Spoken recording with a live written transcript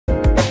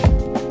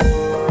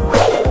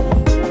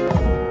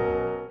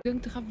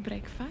going to have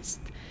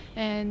breakfast,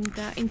 and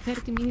in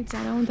 30 minutes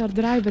around our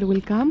driver will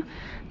come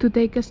to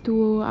take us to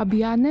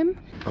Abyaneh.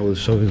 I will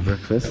show you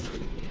breakfast.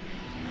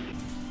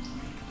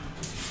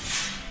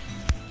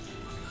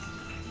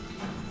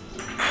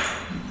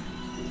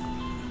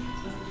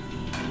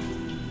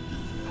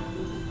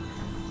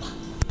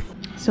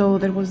 So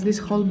there was this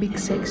whole big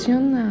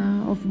section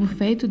of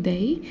buffet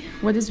today.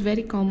 What is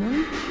very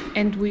common,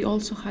 and we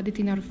also had it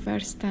in our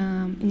first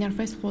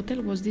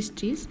hotel, was this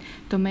cheese,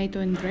 tomato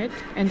and bread,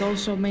 and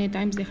also many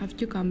times they have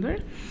cucumber.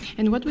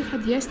 And what we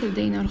had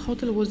yesterday in our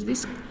hotel was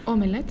this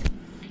omelette.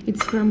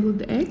 It's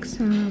scrambled eggs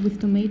with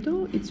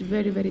tomato. It's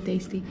very, very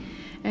tasty.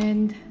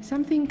 And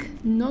something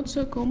not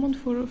so common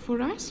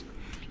for us,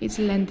 it's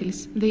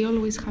lentils. They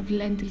always have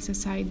lentils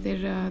aside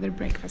their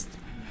breakfast.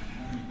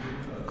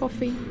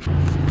 Coffee.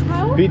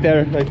 How?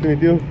 Peter, nice to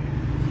meet you.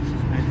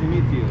 Nice to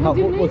meet you.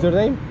 What's your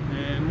name?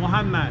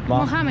 Mohammed.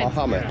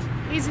 Mohammed.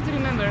 Easy to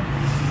remember.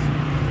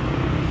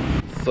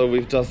 So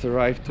we've just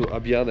arrived to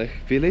Abyaneh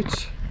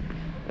village,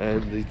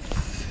 and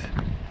it's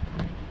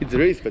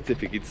really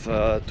specific. It's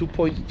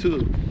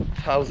 2.2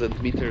 thousand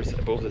meters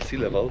above the sea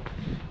level,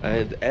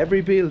 and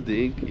every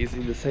building is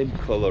in the same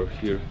color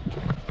here.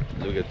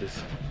 Look at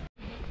this.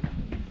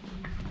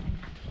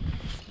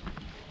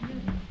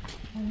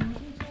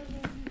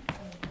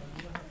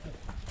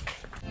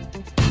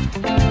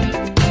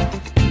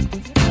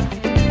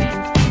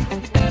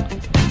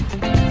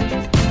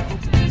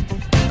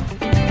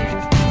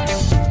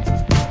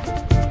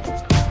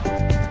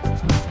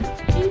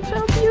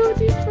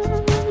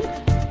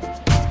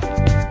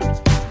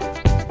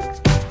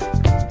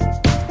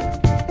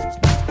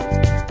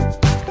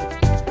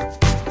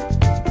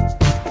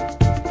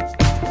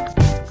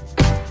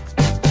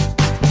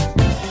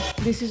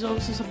 This is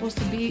also supposed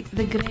to be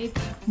the Great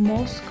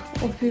Mosque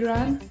of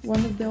Iran,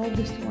 one of the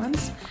oldest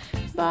ones,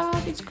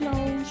 but it's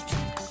closed.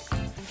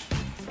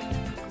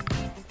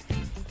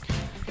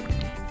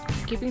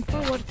 Skipping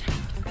forward.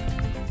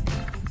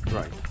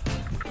 Right.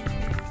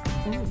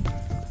 Oh.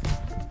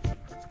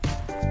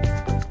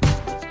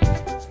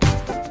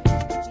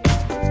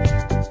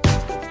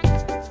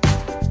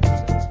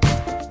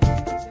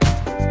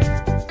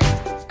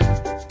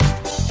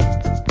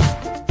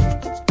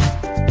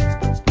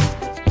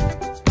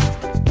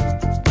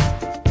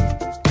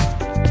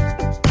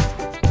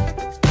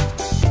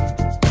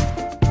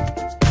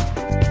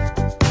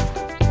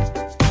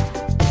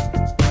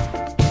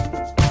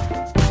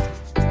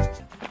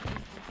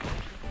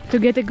 To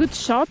get a good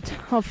shot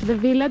of the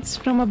village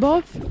from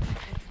above,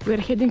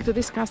 we're heading to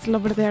this castle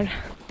over there.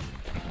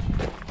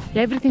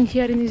 Everything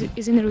here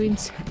is in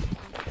ruins.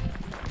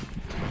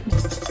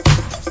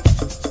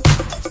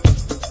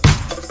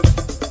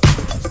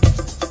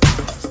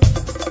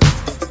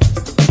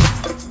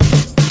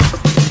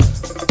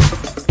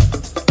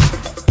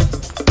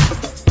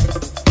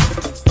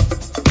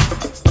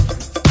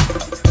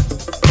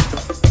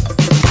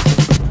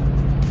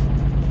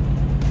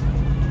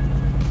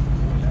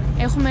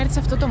 Έχουμε έρθει σε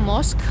αυτό το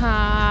mosque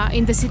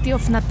in the city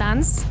of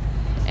Natanz,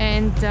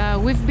 and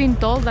we've been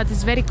told that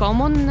it's very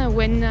common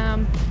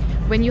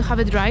when you have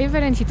a driver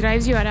and he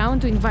drives you around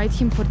to invite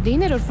him for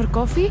dinner or for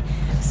coffee.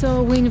 So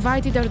we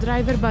invited our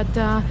driver, but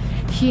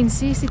he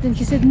insisted and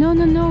he said, no,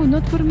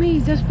 not for me,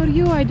 it's just for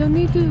you, I don't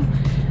need to.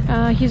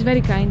 He's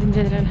very kind in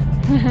general.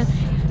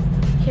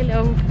 Hello.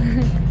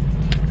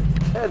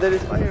 Yeah, there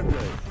is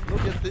fireplace.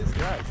 Look at this,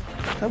 guys.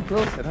 Come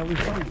closer, how we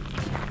find it.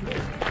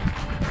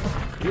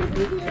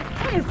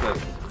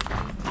 Fireplace.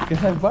 You can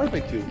have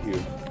barbecue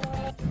here.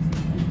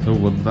 So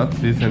what's that?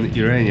 This is an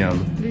Iranian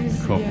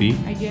coffee.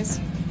 Yeah, I guess.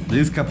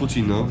 This is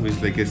cappuccino, which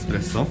is like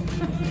espresso.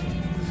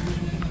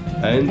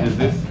 And is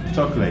this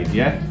chocolate,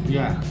 yeah?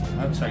 Yeah,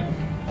 that's right.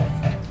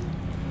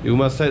 You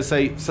must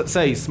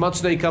say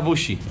smacznej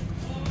kawusi.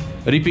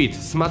 Repeat,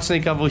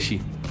 smacznej kawusi.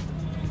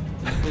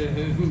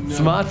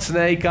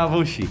 Smacznej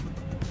kawusi.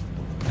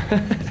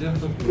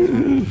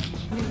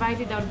 We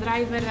invited our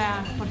driver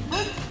for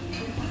food.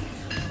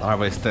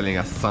 Arba is telling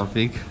us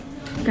something.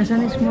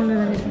 Kazan is smaller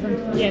than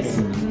Isfahan. Yes.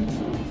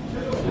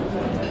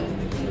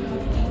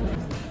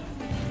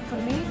 For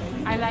me,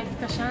 I like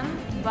Kashan,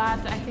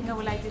 but I think I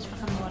will like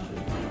Isfahan more.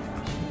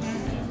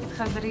 It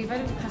has the river,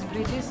 it has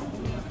bridges.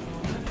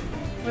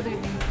 What do you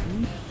think?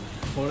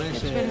 For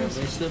us,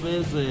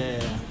 vegetables,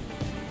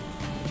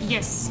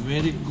 Yes.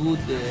 very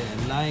good,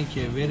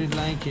 very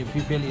like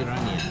people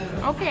Iranian.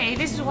 Okay,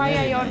 this is why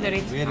I order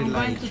it. Very I'm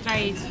going light. to try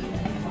it.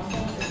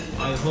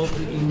 I hope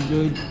you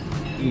enjoyed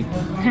it.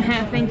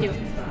 Thank you.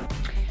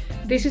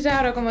 This is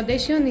our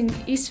accommodation in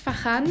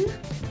Isfahan.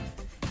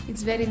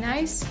 It's very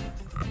nice,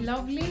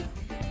 lovely.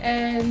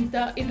 And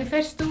in the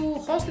first two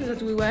hostels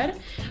that we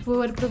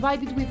were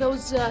provided with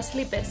those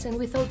slippers, and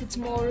we thought it's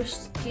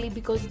mostly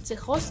because it's a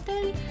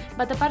hostel,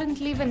 but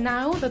apparently even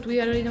now that we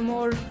are in a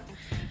more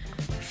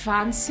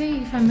fancy,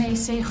 if I may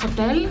say,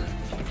 hotel,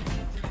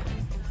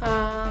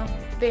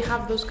 they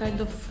have those kind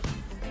of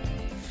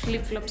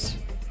flip-flops.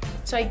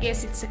 So I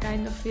guess it's a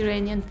kind of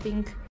Iranian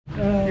thing.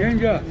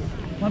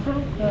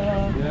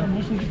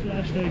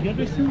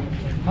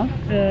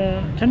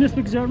 Can you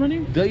speak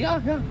Germany? Ja.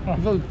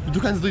 Du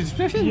kannst Deutsch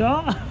sprechen?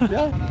 Ja.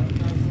 Ja.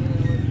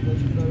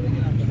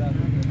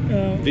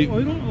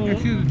 Euro?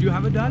 Excuse, do you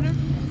have a dollar?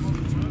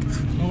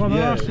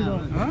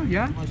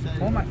 Yeah?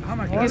 How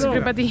much? Yes,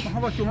 everybody.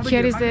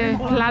 Here is the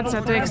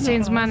plaza to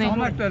exchange money. How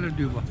much dollar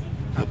do you want?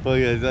 Oh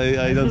yes,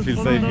 I don't feel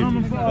safe here.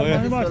 Oh,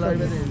 yeah.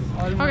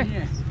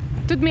 Okay.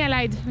 Tut mir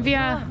leid.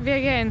 Wir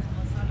gehen.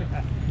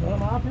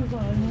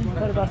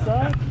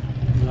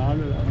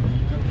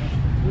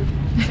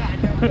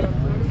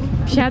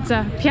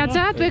 Piazza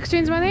to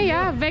exchange money,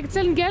 ja?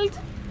 Wechseln Geld?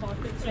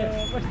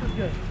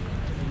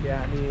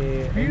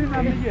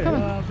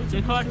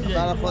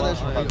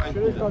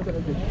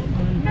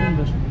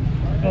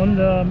 Und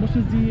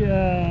müssen Sie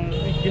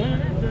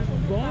Geld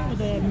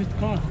oder mit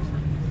Karte?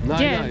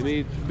 Nein,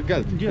 mit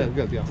Geld,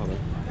 ja.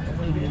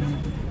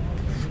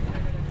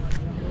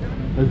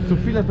 Es sind zu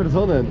viele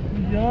Personen.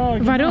 Ja,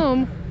 genau.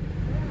 Warum?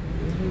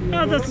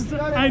 Ja, das ist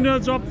ein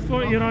Job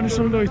für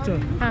iranische Leute.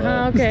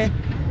 Aha, okay.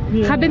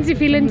 Ja. Haben Sie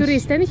viele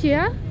Touristen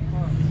hier?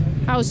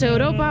 Aus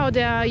Europa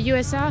oder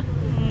USA?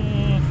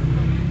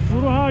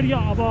 Früher ja,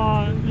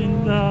 aber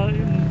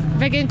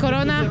Wegen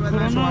Corona?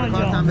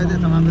 Corona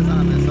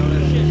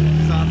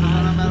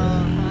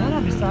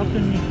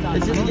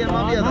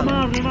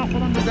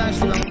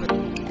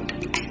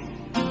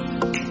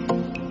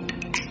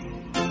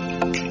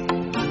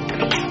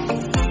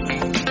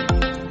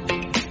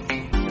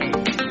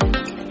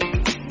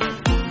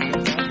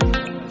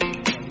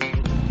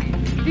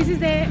This is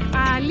the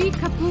Ali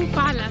Kapoor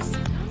Palace.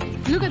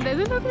 Look at that.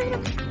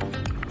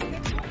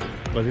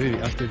 But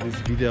really, after this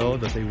video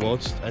that I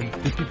watched, and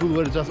the people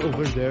were just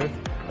over there,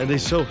 and they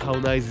show how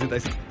nice it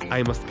is,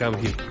 I must come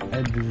here.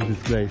 And this is this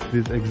place.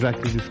 This is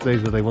exactly this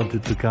place that I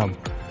wanted to come.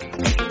 Oh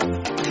my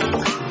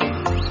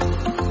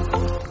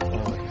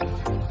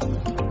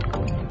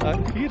God.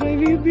 Here I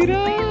mean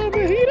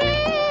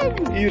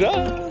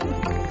Iran!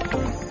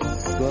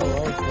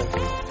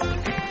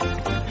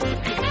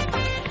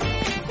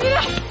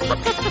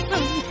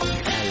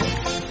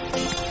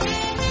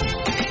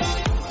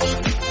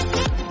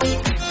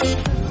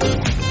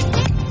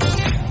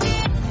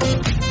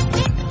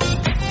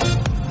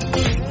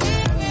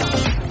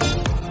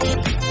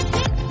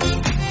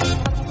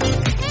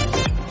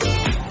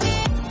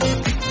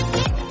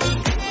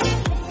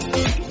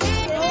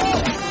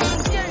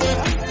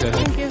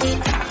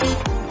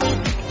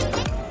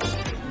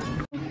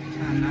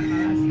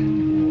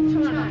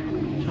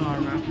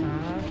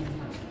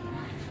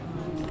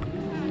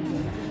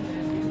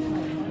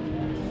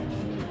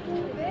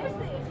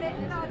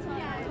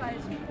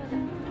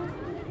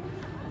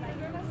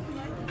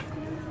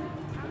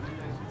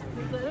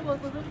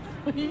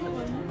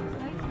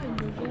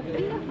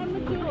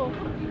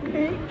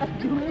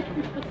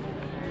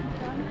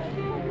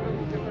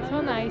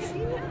 So nice.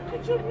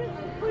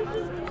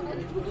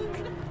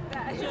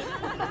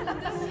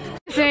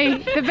 Say,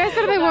 the best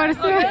or the worst?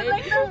 I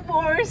like the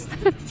worst.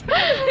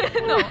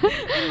 No,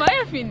 in my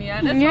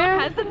opinion, Isfahan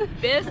has the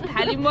best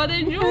halim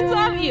joints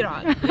of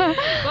Iran.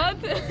 But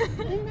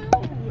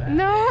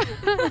No?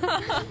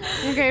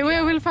 Okay,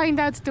 we will find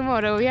out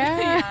tomorrow,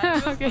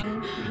 yeah? Okay.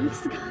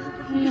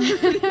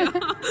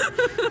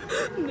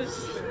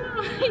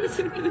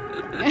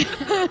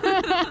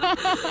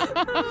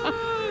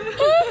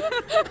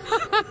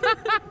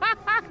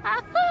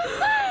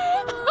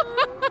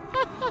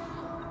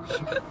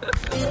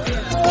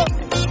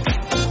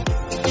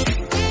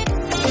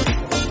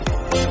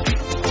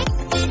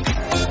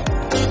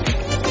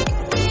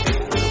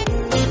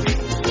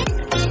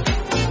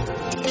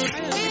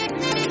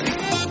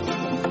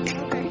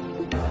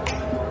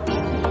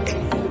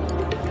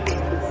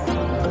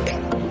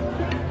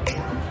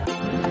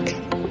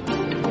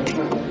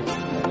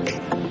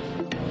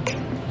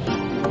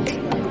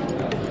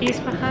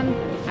 Isfahan,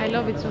 I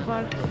love it so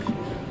far.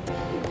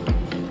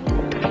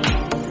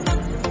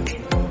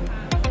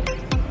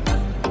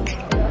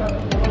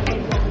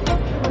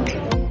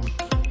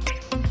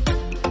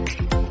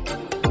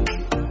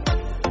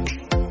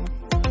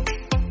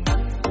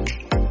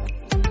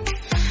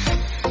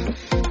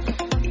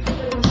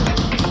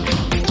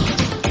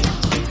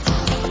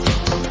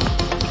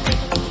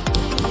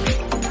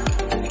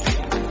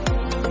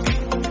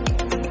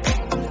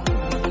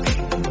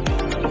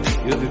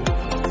 You did it.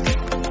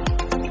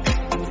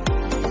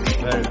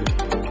 Very good.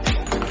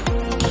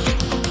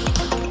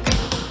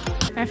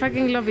 I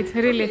fucking love it,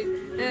 really.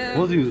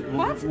 What do you?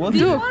 What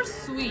these do you? are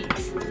sweet.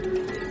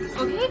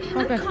 Okay?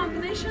 Okay. And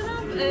combination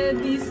of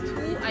these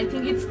two, I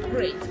think it's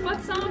great.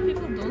 But some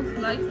people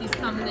don't like this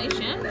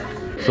combination.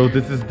 So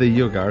this is the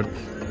yogurt,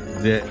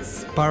 the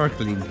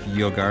sparkling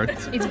yogurt.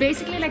 It's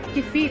basically like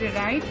kefir,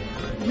 right?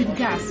 With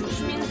gas.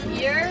 Which means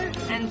ear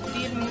and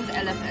fir means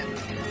elephant.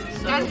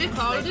 So and we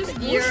call this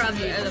ear of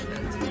the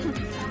elephant.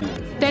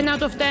 10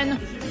 out of 10.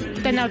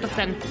 10 out of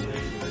 10.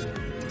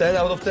 10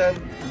 out of 10.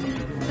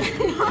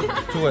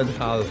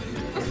 2.5.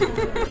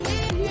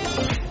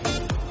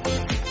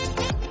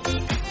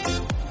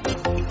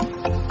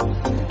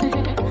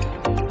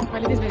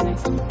 Well, it is very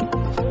nice.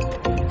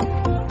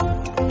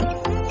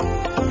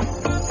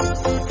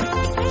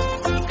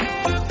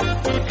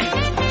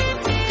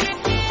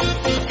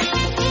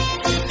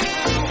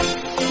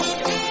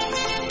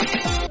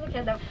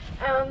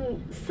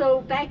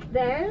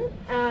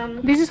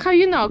 how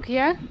you knock,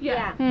 yeah?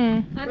 Yeah. Hmm.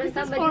 And When this is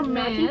for somebody's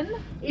knocking,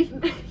 men.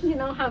 if you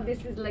know how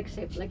this is like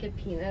shaped like a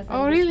penis, and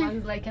Oh, this really?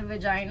 one's like a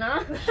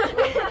vagina,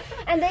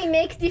 and they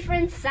make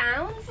different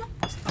sounds.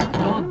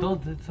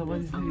 Don't,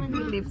 somebody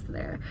Someone lives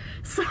there,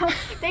 so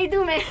they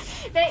do make.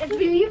 They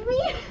believe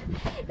me,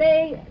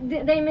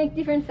 they make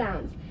different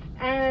sounds,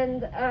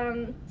 and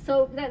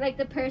so that like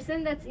the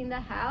person that's in the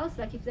house,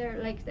 like if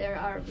there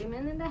are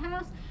women in the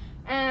house,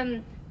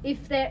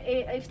 if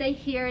they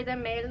hear the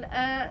male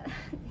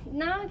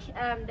knock,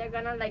 they're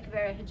gonna like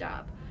wear a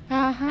hijab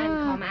and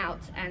come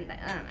out and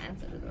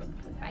answer the door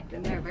back to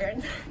their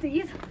parents. So they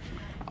would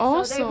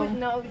Awesome.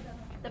 know if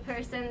the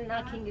person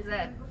knocking is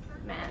a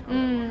man.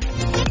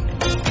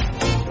 Or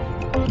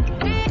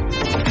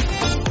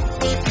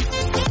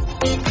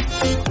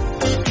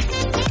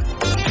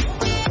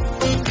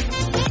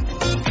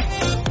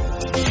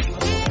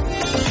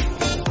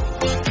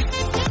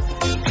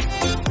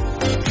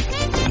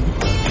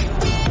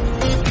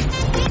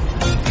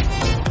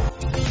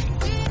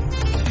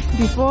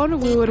Before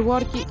we were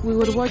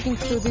walking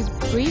through this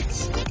bridge,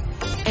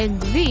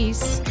 and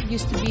this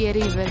used to be a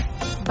river,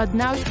 but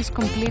now it has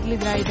completely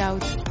dried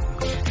out.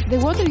 The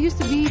water used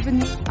to be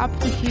even up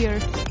to here,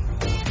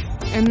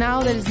 and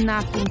now there is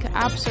nothing,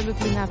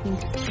 absolutely nothing.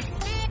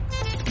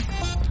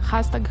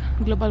 Hashtag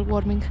global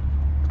warming.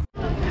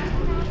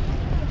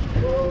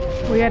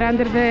 We are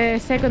under the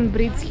second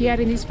bridge here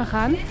in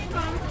Isfahan,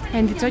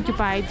 and it's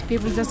occupied.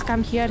 People just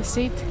come here,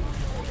 sit.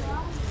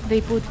 They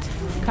put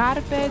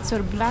carpets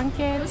or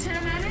blankets.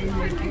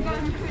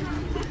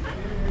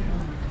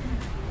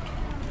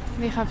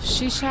 They have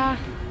shisha.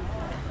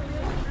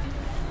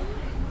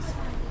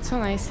 So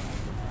nice.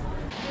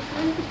 this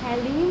one's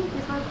Kelly,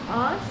 this one's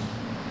us,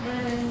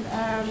 and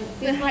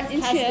this one's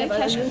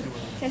Cash.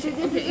 This is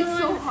the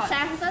one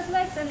Shahzad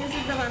likes, and this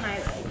is the one I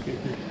like.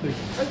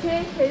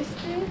 Okay, taste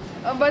it.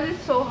 But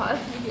it's so hot,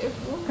 be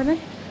careful. Can I?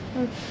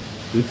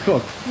 It's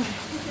hot.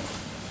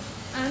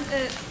 And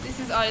this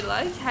is I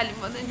like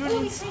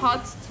Halimadan. It's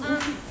hot too.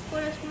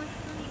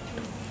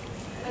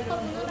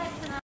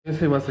 Can you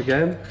say once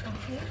again?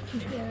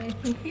 Yeah, I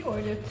think we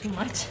ordered too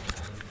much.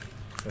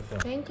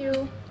 Thank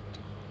you.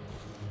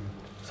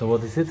 So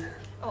what is it?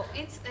 Oh,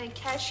 it's a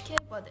kashke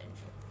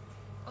badanju.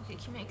 Okay,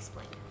 can you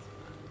explain it?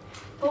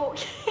 Oh,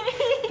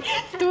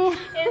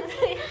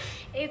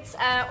 it's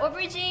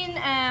aubergine,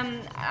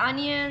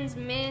 onions,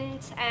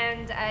 mint,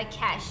 and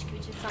cash,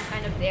 which is some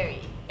kind of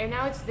dairy. And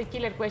now it's the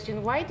killer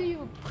question. Why do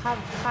you have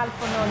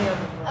half an onion?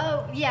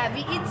 Oh yeah,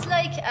 it's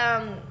like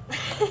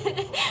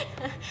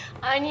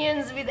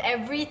onions with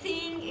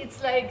everything.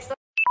 It's like